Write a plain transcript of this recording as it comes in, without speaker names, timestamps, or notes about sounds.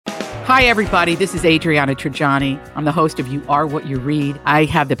Hi, everybody. This is Adriana Trajani. I'm the host of You Are What You Read. I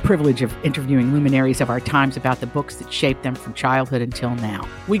have the privilege of interviewing luminaries of our times about the books that shaped them from childhood until now.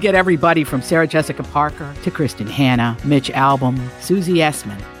 We get everybody from Sarah Jessica Parker to Kristen Hanna, Mitch Albom, Susie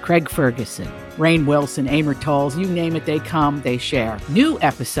Essman, Craig Ferguson, Rainn Wilson, Amor Tolls, you name it, they come, they share. New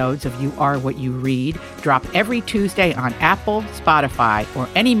episodes of You Are What You Read drop every Tuesday on Apple, Spotify, or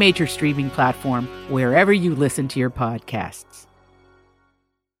any major streaming platform wherever you listen to your podcasts.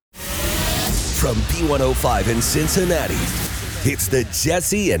 From B105 in Cincinnati, it's the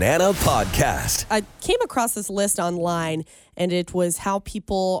Jesse and Anna podcast. I came across this list online, and it was how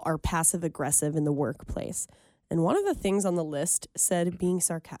people are passive-aggressive in the workplace. And one of the things on the list said being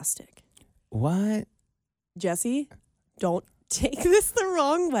sarcastic. What? Jesse, don't take this the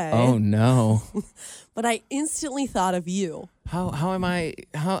wrong way. Oh, no. But I instantly thought of you. How am I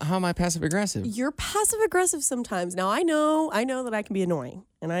passive aggressive? You're passive-aggressive sometimes. Now, I know that I can be annoying,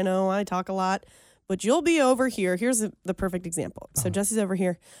 and I know I talk a lot, but you'll be over here. Here's the perfect example. So Jesse's over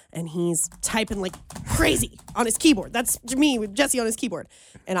here, and he's typing like crazy on his keyboard. That's me with Jesse on his keyboard.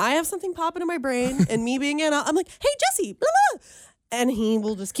 And I have something pop into my brain, and me being Anna, I'm like, hey, Jesse, blah, blah. And he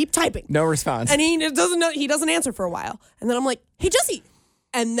will just keep typing. No response. And he doesn't answer for a while. And then I'm like, hey, Jesse.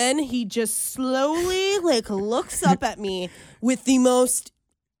 And then he just slowly looks up at me with the most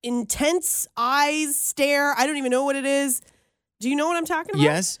intense eyes stare. I don't even know what it is. Do you know what I'm talking about?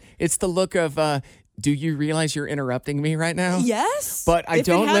 Yes. It's the look of, do you realize you're interrupting me right now? Yes. But I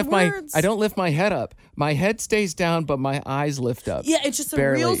don't lift lift my head up. My head stays down, but my eyes lift up. Yeah, it's just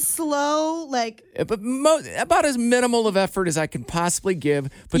barely. a real slow, But about as minimal of effort as I can possibly give,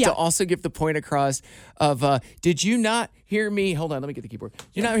 but to also give the point across of, did you not hear me? Hold on, let me get the keyboard. Did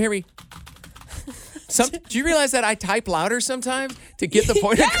you not hear me? Do you realize that I type louder sometimes to get the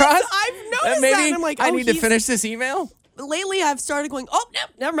point across? I've noticed that. Maybe And I'm like, I need to finish this email. Lately, I've started going, oh, no,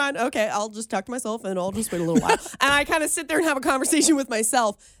 never mind. Okay, I'll just talk to myself and I'll just wait a little while. And I kind of sit there and have a conversation with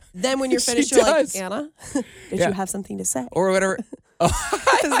myself. Then when you're finished, you're like, Anna, did you have something to say? Or whatever. Oh,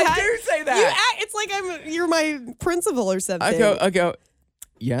 I dare say that. It's like you're my principal or something. I go.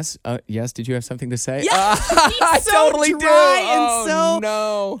 Yes. Yes. Did you have something to say? Yeah. I so totally do. And so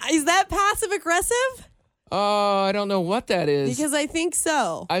no. Is that passive aggressive? Oh, I don't know what that is. Because I think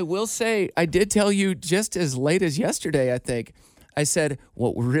so. I will say, I did tell you just as late as yesterday, I think. I said,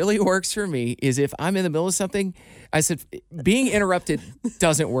 what really works for me is if I'm in the middle of something, I said, being interrupted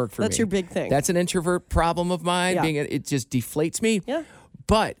doesn't work for me. That's your big thing. That's an introvert problem of mine. Yeah. It just deflates me. Yeah.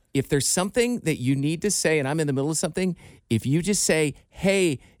 But if there's something that you need to say and I'm in the middle of something, if you just say,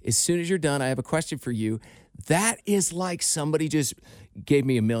 hey, as soon as you're done, I have a question for you, that is like somebody just gave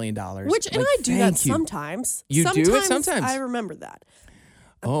me $1 million. And I do that sometimes. You do it sometimes? I remember that.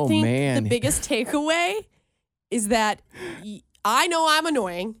 Oh, I think man. The biggest takeaway is that I know I'm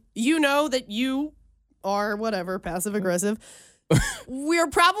annoying. You know that you are whatever, passive aggressive. We're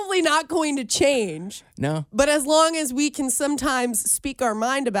probably not going to change. No. But as long as we can sometimes speak our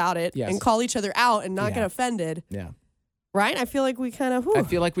mind about it and call each other out and not get offended. Yeah. Right? I feel like we kind of. I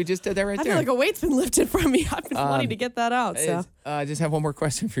feel like we just did that right there. I feel like a weight's been lifted from me. I've been wanting to get that out. So I just have one more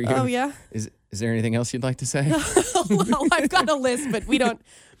question for you. Oh yeah. Is there anything else you'd like to say? Well, I've got a list, but we don't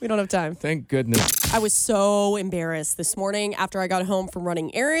have time. Thank goodness. I was so embarrassed this morning after I got home from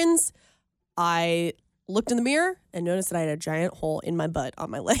running errands. I looked in the mirror and noticed that I had a giant hole in my butt on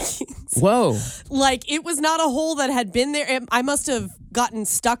my leggings. Whoa. Like, it was not a hole that had been there. I must have gotten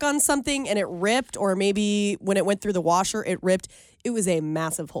stuck on something and it ripped, or maybe when it went through the washer, it ripped. It was a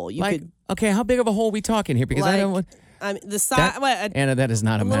massive hole. Okay, how big of a hole are we talking here? Because I don't want... the size, Anna, that is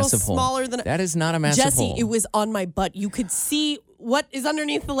not a massive hole. Smaller than that is not a massive hole. Jesse, it was on my butt. You could see what is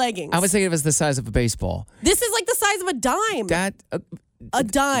underneath the leggings. I was thinking it was the size of a baseball. This is like the size of a dime. A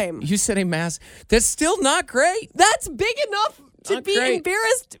dime. You said a mass. That's still not great. That's big enough to Not be great.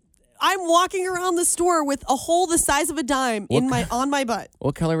 embarrassed. I'm walking around the store with a hole the size of a dime on my butt.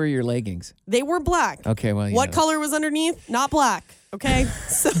 What color were your leggings? They were black. Okay, well, what color was underneath? Not black. Okay,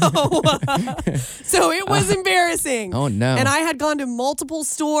 so it was embarrassing. Oh no! And I had gone to multiple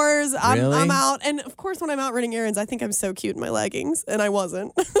stores. Really? I'm out, and of course, when I'm out running errands, I think I'm so cute in my leggings, and I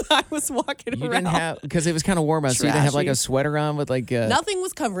wasn't. I was walking around. You didn't have, because it was kind of warm out, so you didn't have like a sweater on with like. Nothing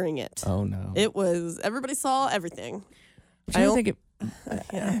was covering it. Oh no! It was, everybody saw everything. I don't think it.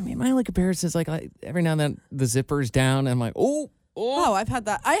 I mean, my only comparison is like every now and then the zipper's down, and I'm like, oh. I've had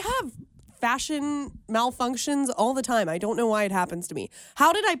that. I have fashion malfunctions all the time. I don't know why it happens to me.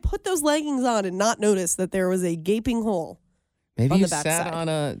 How did I put those leggings on and not notice that there was a gaping hole? Maybe on you the back sat side?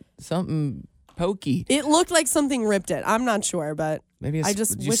 on something pokey. It looked like something ripped it. I'm not sure, but Maybe did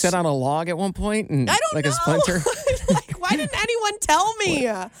you sat on a log at one point and I don't like know. a splinter. Like, why didn't anyone tell me?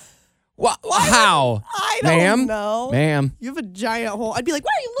 How? I don't Ma'am? know. Ma'am. You have a giant hole. I'd be like,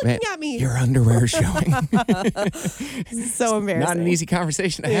 why are you looking at me? Your underwear is showing. This is so embarrassing. Not an easy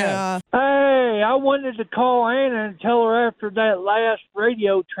conversation to have. Hey, I wanted to call Anna and tell her after that last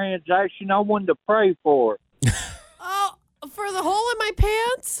radio transaction I wanted to pray for her. Oh, for the hole in my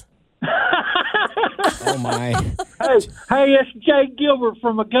pants? Oh, my. Hey, it's Jake Gilbert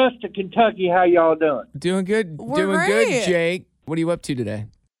from Augusta, Kentucky. How y'all doing? Doing good. We're Doing great. good, Jake. What are you up to today?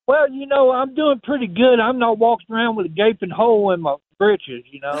 Well, I'm doing pretty good. I'm not walking around with a gaping hole in my britches,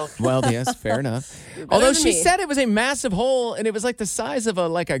 Well, yes, fair enough. Although than she me. said it was a massive hole and it was like the size of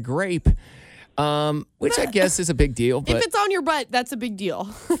a grape, which I guess is a big deal, If but it's on your butt, that's a big deal.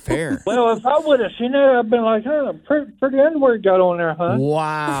 fair. Well, if I would have seen it, I'd been like, pretty underwear you got on there, huh?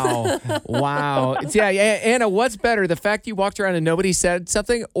 Wow. Yeah, Anna, what's better, the fact you walked around and nobody said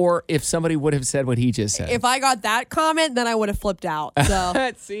something, or if somebody would have said what he just said? If I got that comment, then I would have flipped out.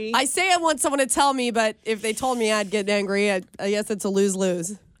 So See? I say I want someone to tell me, but if they told me, I'd get angry. I guess it's a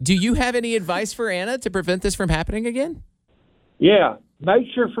lose-lose. Do you have any advice for Anna to prevent this from happening again? Yeah.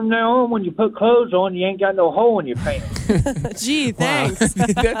 Make sure from now on when you put clothes on, you ain't got no hole in your pants. Gee, thanks.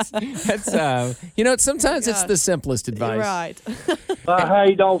 That's sometimes it's the simplest advice. Right.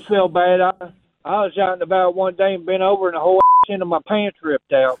 Hey, don't feel bad. I was out and about one day and been over and the whole end of my pants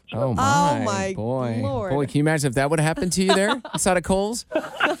ripped out. Oh my boy. Lord. Boy, can you imagine if that would have happened to you there inside of Kohl's?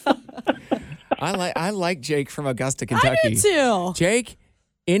 I like Jake from Augusta, Kentucky. I do too. Jake,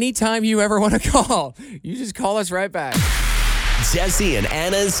 anytime you ever want to call, you just call us right back. Jesse and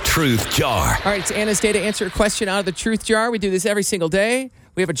Anna's Truth Jar. All right, it's Anna's day to answer a question out of the Truth Jar. We do this every single day.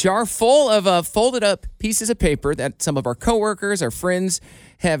 We have a jar full of folded up pieces of paper that some of our coworkers, our friends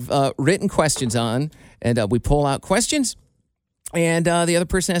have written questions on. And we pull out questions, and the other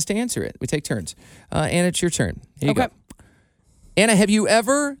person has to answer it. We take turns. Anna, it's your turn. Here you go. Anna, have you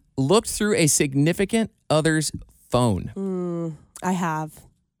ever looked through a significant other's phone? I have.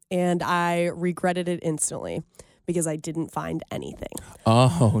 And I regretted it instantly because I didn't find anything.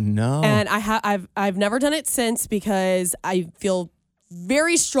 Oh, no. And I've never done it since because I feel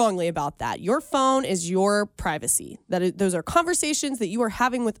very strongly about that. Your phone is your privacy. Those are conversations that you are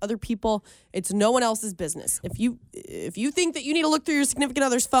having with other people. It's no one else's business. If you think that you need to look through your significant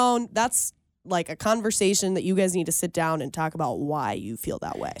other's phone, that's like a conversation that you guys need to sit down and talk about why you feel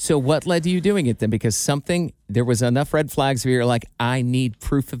that way. So what led to you doing it then? Because there was enough red flags where you're like, I need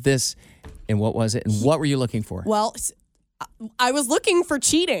proof of this. And what was it? And what were you looking for? Well, I was looking for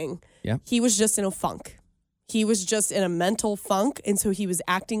cheating. Yeah. He was just in a funk. He was just in a mental funk. And so he was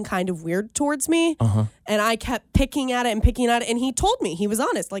acting kind of weird towards me. Uh-huh. And I kept picking at it. And he told me, he was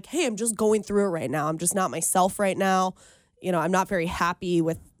honest, like, hey, I'm just going through it right now. I'm just not myself right now. I'm not very happy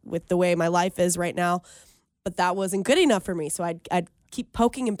with the way my life is right now. But that wasn't good enough for me. So I'd keep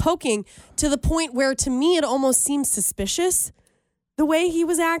poking and poking to the point where to me it almost seemed suspicious the way he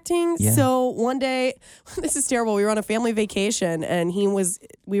was acting. Yeah. So one day, this is terrible. We were on a family vacation and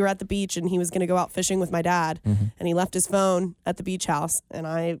we were at the beach and he was going to go out fishing with my dad. Mm-hmm. And he left his phone at the beach house and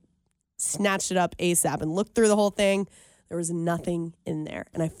I snatched it up ASAP and looked through the whole thing. There was nothing in there.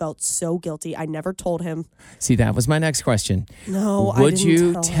 And I felt so guilty. I never told him. See, that was my next question. No, I Would didn't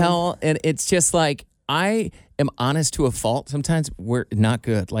you tell him. And it's just like, I am honest to a fault. Sometimes we're not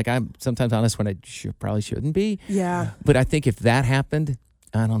good. Like I'm sometimes honest when I probably shouldn't be. Yeah. But I think if that happened,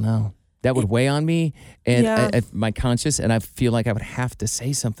 I don't know. That would weigh on me and my conscience, and I feel like I would have to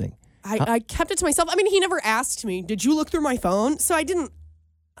say something. I kept it to myself. I mean, he never asked me, did you look through my phone? So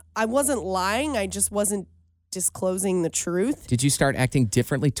I wasn't lying. I just wasn't disclosing the truth. Did you start acting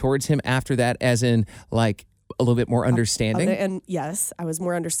differently towards him after that, as in like a little bit more understanding? And yes, I was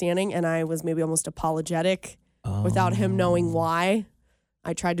more understanding and I was maybe almost apologetic without him knowing why.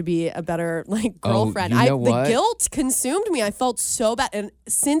 I tried to be a better girlfriend. you know what? The guilt consumed me. I felt so bad. And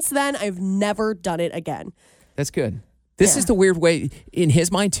since then, I've never done it again. That's good. This is the weird way, in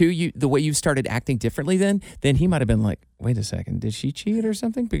his mind too, the way you started acting differently then he might have been like, wait a second, did she cheat or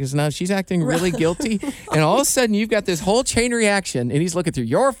something? Because now she's acting really guilty. And all of a sudden you've got this whole chain reaction and he's looking through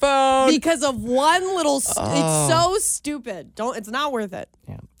your phone. Because of one little, it's so stupid. It's not worth it.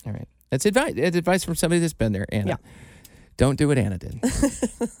 Yeah, all right. That's advice. It's advice from somebody that's been there, Anna. Yeah. Don't do what Anna did.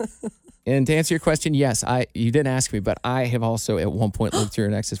 And to answer your question, yes, you didn't ask me, but I have also at one point looked through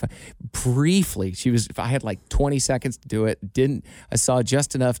an ex's phone. Briefly, I had like 20 seconds to do it. I saw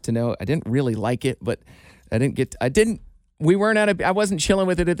just enough to know I didn't really like it, but I wasn't chilling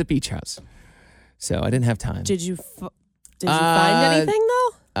with it at the beach house. So I didn't have time. Did you Did you find anything though?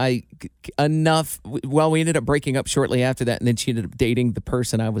 Enough. Well, we ended up breaking up shortly after that, and then she ended up dating the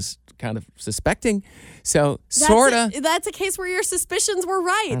person I was kind of suspecting. So, sorta. That's a case where your suspicions were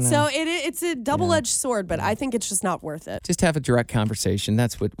right. So it's a double-edged sword, but I think it's just not worth it. Just have a direct conversation.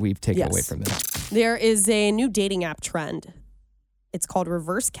 That's what we've taken away from this. There is a new dating app trend. It's called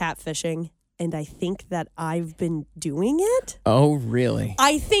reverse catfishing. And I think that I've been doing it. Oh, really?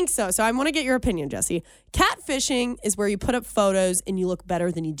 I think so. So I want to get your opinion, Jesse. Catfishing is where you put up photos and you look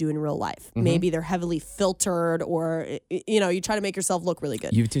better than you do in real life. Mm-hmm. Maybe they're heavily filtered or, you try to make yourself look really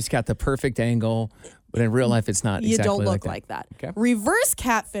good. You've just got the perfect angle, but in real life, it's not exactly like that. You don't look like that. Okay. Reverse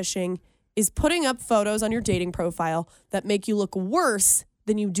catfishing is putting up photos on your dating profile that make you look worse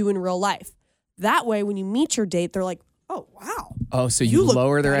than you do in real life. That way, when you meet your date, they're like, oh, wow. Oh, so you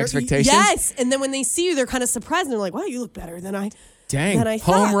lower their expectations? Yes. And then when they see you, they're kind of surprised. And they're like, wow, you look better than I thought.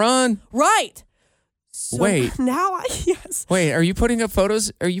 Home run. Right. So Wait. Now Wait, are you putting up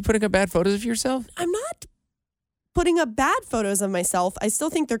photos? Are you putting up bad photos of yourself? I'm not putting up bad photos of myself. I still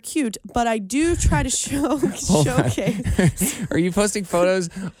think they're cute, but I do try to showcase. Are you posting photos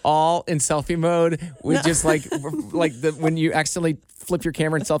all in selfie mode with just like when you accidentally flip your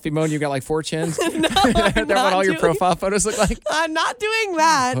camera in selfie mode, you got like 4 chins? No, That's what all your profile photos look like? I'm not doing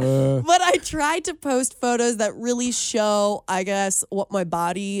that. But I tried to post photos that really show, I guess, what my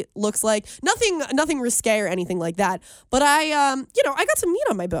body looks like. Nothing risque or anything like that. But I got some meat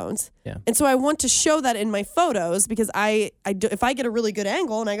on my bones. Yeah. And so I want to show that in my photos because if I get a really good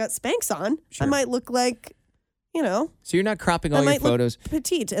angle and I got Spanx on, I might look like, So you're not cropping all your photos.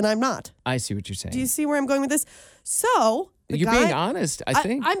 Petite, and I'm not. I see what you're saying. Do you see where I'm going with this? So you're being honest, I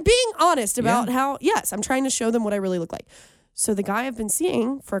think. I'm being honest about how, yes, I'm trying to show them what I really look like. So the guy I've been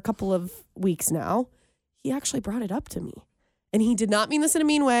seeing for a couple of weeks now, he actually brought it up to me. And he did not mean this in a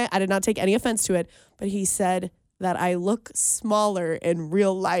mean way. I did not take any offense to it. But he said that I look smaller in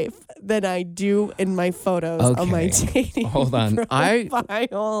real life than I do in my photos on my dating Hold on.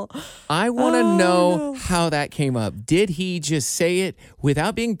 profile. I want to know how that came up. Did he just say it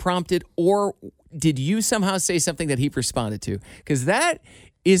without being prompted, or did you somehow say something that he responded to? Because that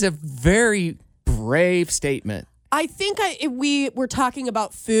is a very brave statement. I think we were talking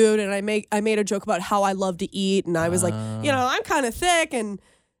about food, and I made a joke about how I love to eat, and I was like, I'm kind of thick, and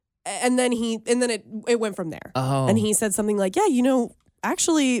then it went from there. Oh. And he said something like,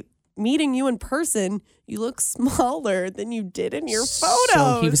 actually meeting you in person, you look smaller than you did in your photos.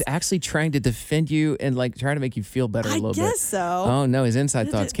 So he was actually trying to defend you and like trying to make you feel better a little bit. I guess so. Oh no, his inside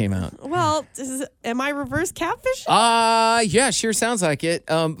thoughts came out. Well, am I reverse catfishing? Yeah, sure sounds like it.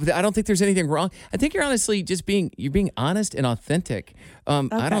 I don't think there's anything wrong. I think you're honestly just being honest and authentic.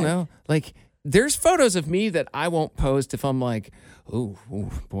 I don't know. Like there's photos of me that I won't post if I'm like, oh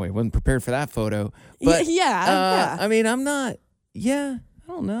boy, I wasn't prepared for that photo. But yeah. I mean, I'm not. Yeah, I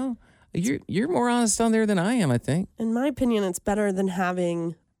don't know. You're more honest on there than I am, I think. In my opinion, it's better than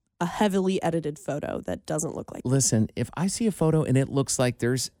having a heavily edited photo that doesn't look like. Listen, if I see a photo and it looks like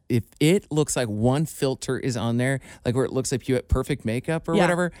one filter is on there, like where it looks like you have perfect makeup or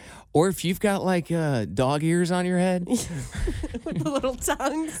whatever, or if you've got like dog ears on your head. With the little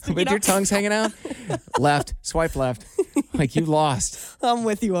tongues. With your tongues hanging out. Left, swipe left. Like you lost. I'm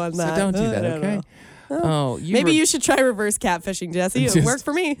with you on that. So don't do that, okay? Oh, maybe you should try reverse catfishing, Jesse. It worked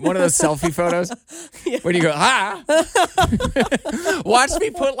for me. One of those selfie photos where you go, Watch me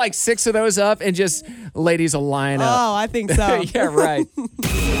put like 6 of those up and just ladies will line up. Oh, I think so. Yeah, right.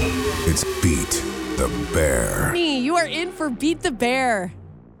 It's Beat the Bear. You are in for Beat the Bear.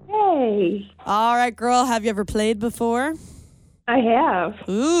 Hey. All right, girl. Have you ever played before? I have.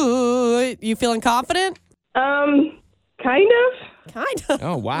 Ooh, you feeling confident? Kind of. Kind of.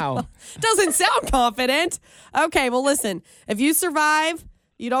 Oh, wow. Doesn't sound confident. Okay, well, listen. If you survive,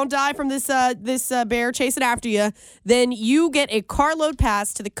 you don't die from this bear chasing after you, then you get a carload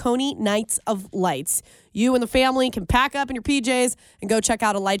pass to the Coney Nights of Lights. You and the family can pack up in your PJs and go check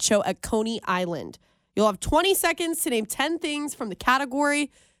out a light show at Coney Island. You'll have 20 seconds to name 10 things from the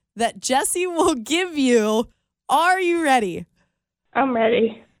category that Jesse will give you. Are you ready? I'm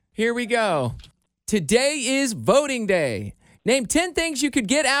ready. Here we go. Today is voting day. Name 10 things you could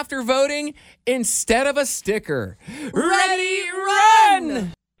get after voting instead of a sticker. Ready,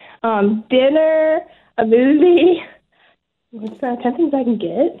 run! Dinner, a movie. What's that? 10 things I can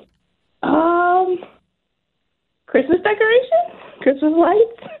get? Christmas decorations, Christmas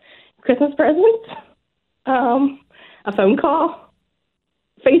lights, Christmas presents, a phone call,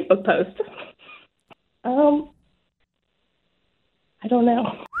 Facebook post. I don't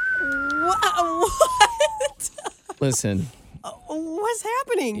know. What? Listen. What's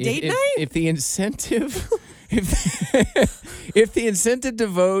happening? Date night? If the incentive if the incentive to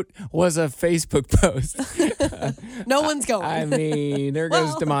vote was a Facebook post, No one's going. I mean, there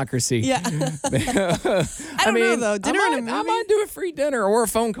goes democracy. Yeah. I don't know, though. Dinner and a movie? I might do a free dinner or a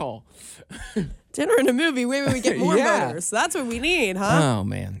phone call. Dinner and a movie. Maybe we get more voters. That's what we need, huh? Oh,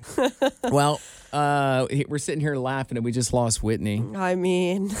 man. Well, we're sitting here laughing and we just lost Whitney. I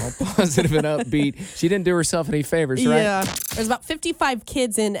mean, All positive and upbeat. She didn't do herself any favors, right? yeah. There's about 55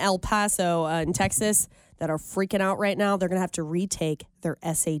 kids in El Paso, in Texas, that are freaking out right now. They're going to have to retake their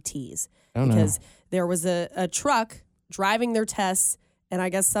SATs because there was a truck driving their tests, and I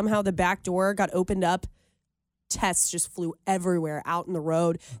guess somehow the back door got opened up. Tests just flew everywhere out in the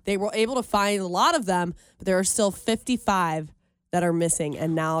road. They were able to find a lot of them, but there are still 55 that are missing,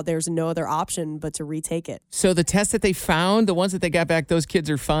 and now there's no other option but to retake it. So the tests that they found, the ones that they got back, those kids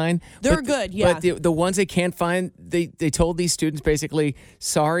are fine? They're good, yeah. But the ones they can't find, they told these students basically,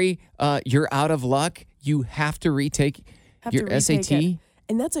 sorry, you're out of luck. You have to retake your SAT. It.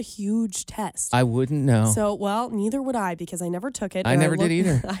 And that's a huge test. I wouldn't know. So, well, neither would I because I never took it. I never did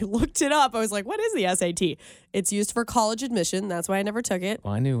either. I looked it up. I was like, what is the SAT? It's used for college admission. That's why I never took it.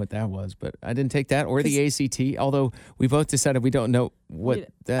 Well, I knew what that was, but I didn't take that or the ACT, although we both decided we don't know what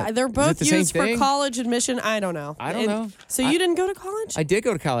that They're both the used same for thing? college admission. I don't know. I don't know. So you didn't go to college? I did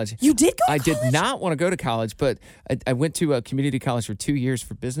go to college. You did go to I college? did not want to go to college, but I went to a community college for 2 years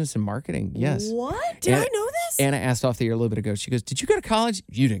for business and marketing. Yes. What? Did I know this? Anna asked off the air a little bit ago. She goes, "Did you go to college?"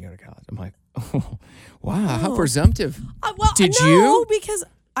 You didn't go to college. I'm like, oh, wow, how presumptive. Did no, you? Because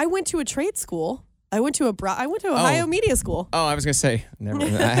I went to a trade school. I went to Ohio Media School. Oh, I was gonna say, never.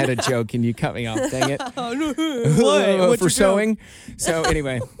 I had a joke and you cut me off. Dang it. What? For sewing. So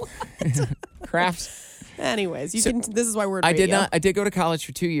anyway, crafts. Anyways, this is why we're. I did not. I did go to college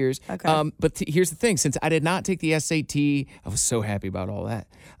for 2 years. Okay. But here's the thing: since I did not take the SAT, I was so happy about all that.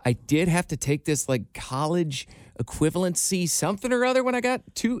 I did have to take this like college equivalency something or other when I got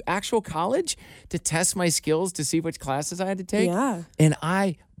to actual college to test my skills to see which classes I had to take. Yeah. And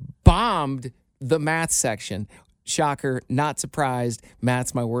I bombed the math section. Shocker, not surprised.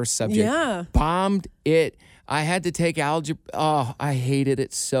 Math's my worst subject. Yeah. Bombed it. I had to take algebra. Oh, I hated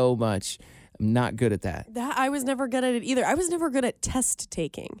it so much. I'm not good at that. I was never good at it either. I was never good at test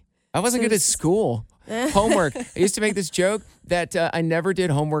taking. I wasn't good at school. Homework. I used to make this joke that I never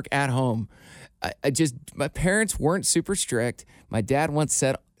did homework at home. My parents weren't super strict. My dad once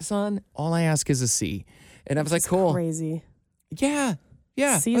said, "Son, all I ask is a C." And I was like, cool. Crazy. Yeah. I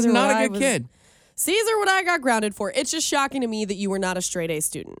was Caesar, not a good kid. Caesar, what I got grounded for. It's just shocking to me that you were not a straight A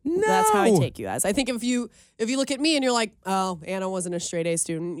student. No. That's how I take you as. I think if you look at me and you're like, oh, Anna wasn't a straight A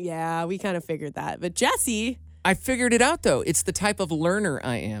student. Yeah, we kind of figured that. But Jesse. I figured it out, though. It's the type of learner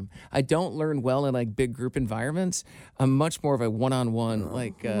I am. I don't learn well in like big group environments. I'm much more of a one-on-one.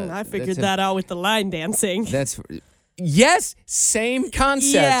 I figured that out with the line dancing. Yes, same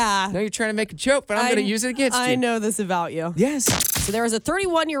concept. Yeah. No, you're trying to make a joke, but I'm going to use it against you. I know this about you. Yes. So there was a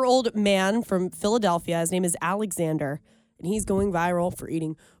 31-year-old man from Philadelphia. His name is Alexander, and he's going viral for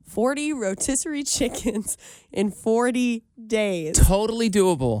eating 40 rotisserie chickens in 40 days. Totally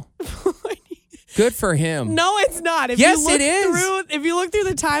doable. Good for him. No, it's not. If yes, you look it is. If you look through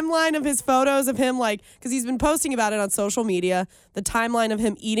the timeline of his photos of him, because he's been posting about it on social media, the timeline of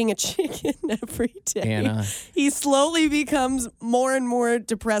him eating a chicken every day, Anna. He slowly becomes more and more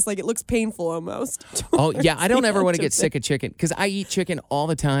depressed. Like it looks painful almost. Oh, yeah. I don't ever want to get sick of chicken because I eat chicken all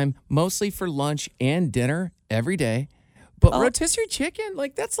the time, mostly for lunch and dinner every day. But rotisserie chicken,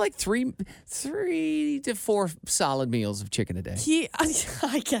 that's like 3 to 4 solid meals of chicken a day.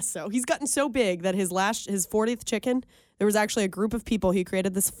 I guess so. He's gotten so big that his 40th chicken, there was actually a group of people. He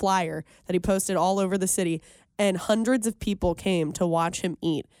created this flyer that he posted all over the city, and hundreds of people came to watch him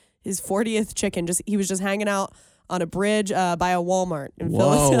eat his 40th chicken. He was just hanging out on a bridge by a Walmart in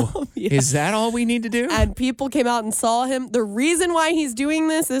Philadelphia. Is that all we need to do? And people came out and saw him. The reason why he's doing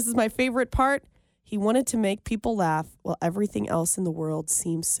this is my favorite part. He wanted to make people laugh while everything else in the world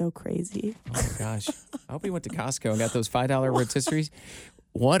seems so crazy. Oh, my gosh. I hope he went to Costco and got those $5 rotisseries.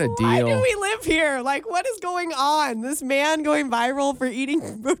 What a deal. Why do we live here? What is going on? This man going viral for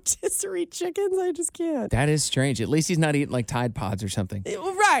eating rotisserie chickens? I just can't. That is strange. At least he's not eating Tide Pods or something.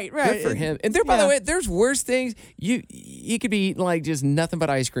 Right. Good for him. And by the way, there's worse things. You could be eating just nothing but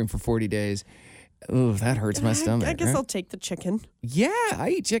ice cream for 40 days. Ooh, that hurts my stomach. I guess I'll take the chicken. Yeah,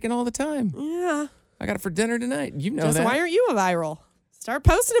 I eat chicken all the time. Yeah. I got it for dinner tonight. You know Just that. why aren't you a viral? Start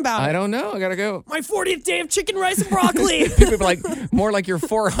posting about it. I don't know. I got to go. My 40th day of chicken, rice, and broccoli. People be like, more like your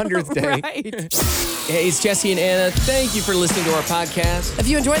 400th day. Right. Hey, it's Jesse and Anna. Thank you for listening to our podcast. If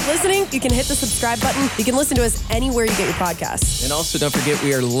you enjoyed listening, you can hit the subscribe button. You can listen to us anywhere you get your podcasts. And also, don't forget,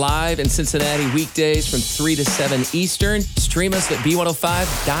 we are live in Cincinnati weekdays from 3 to 7 Eastern. Stream us at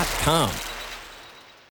B105.com.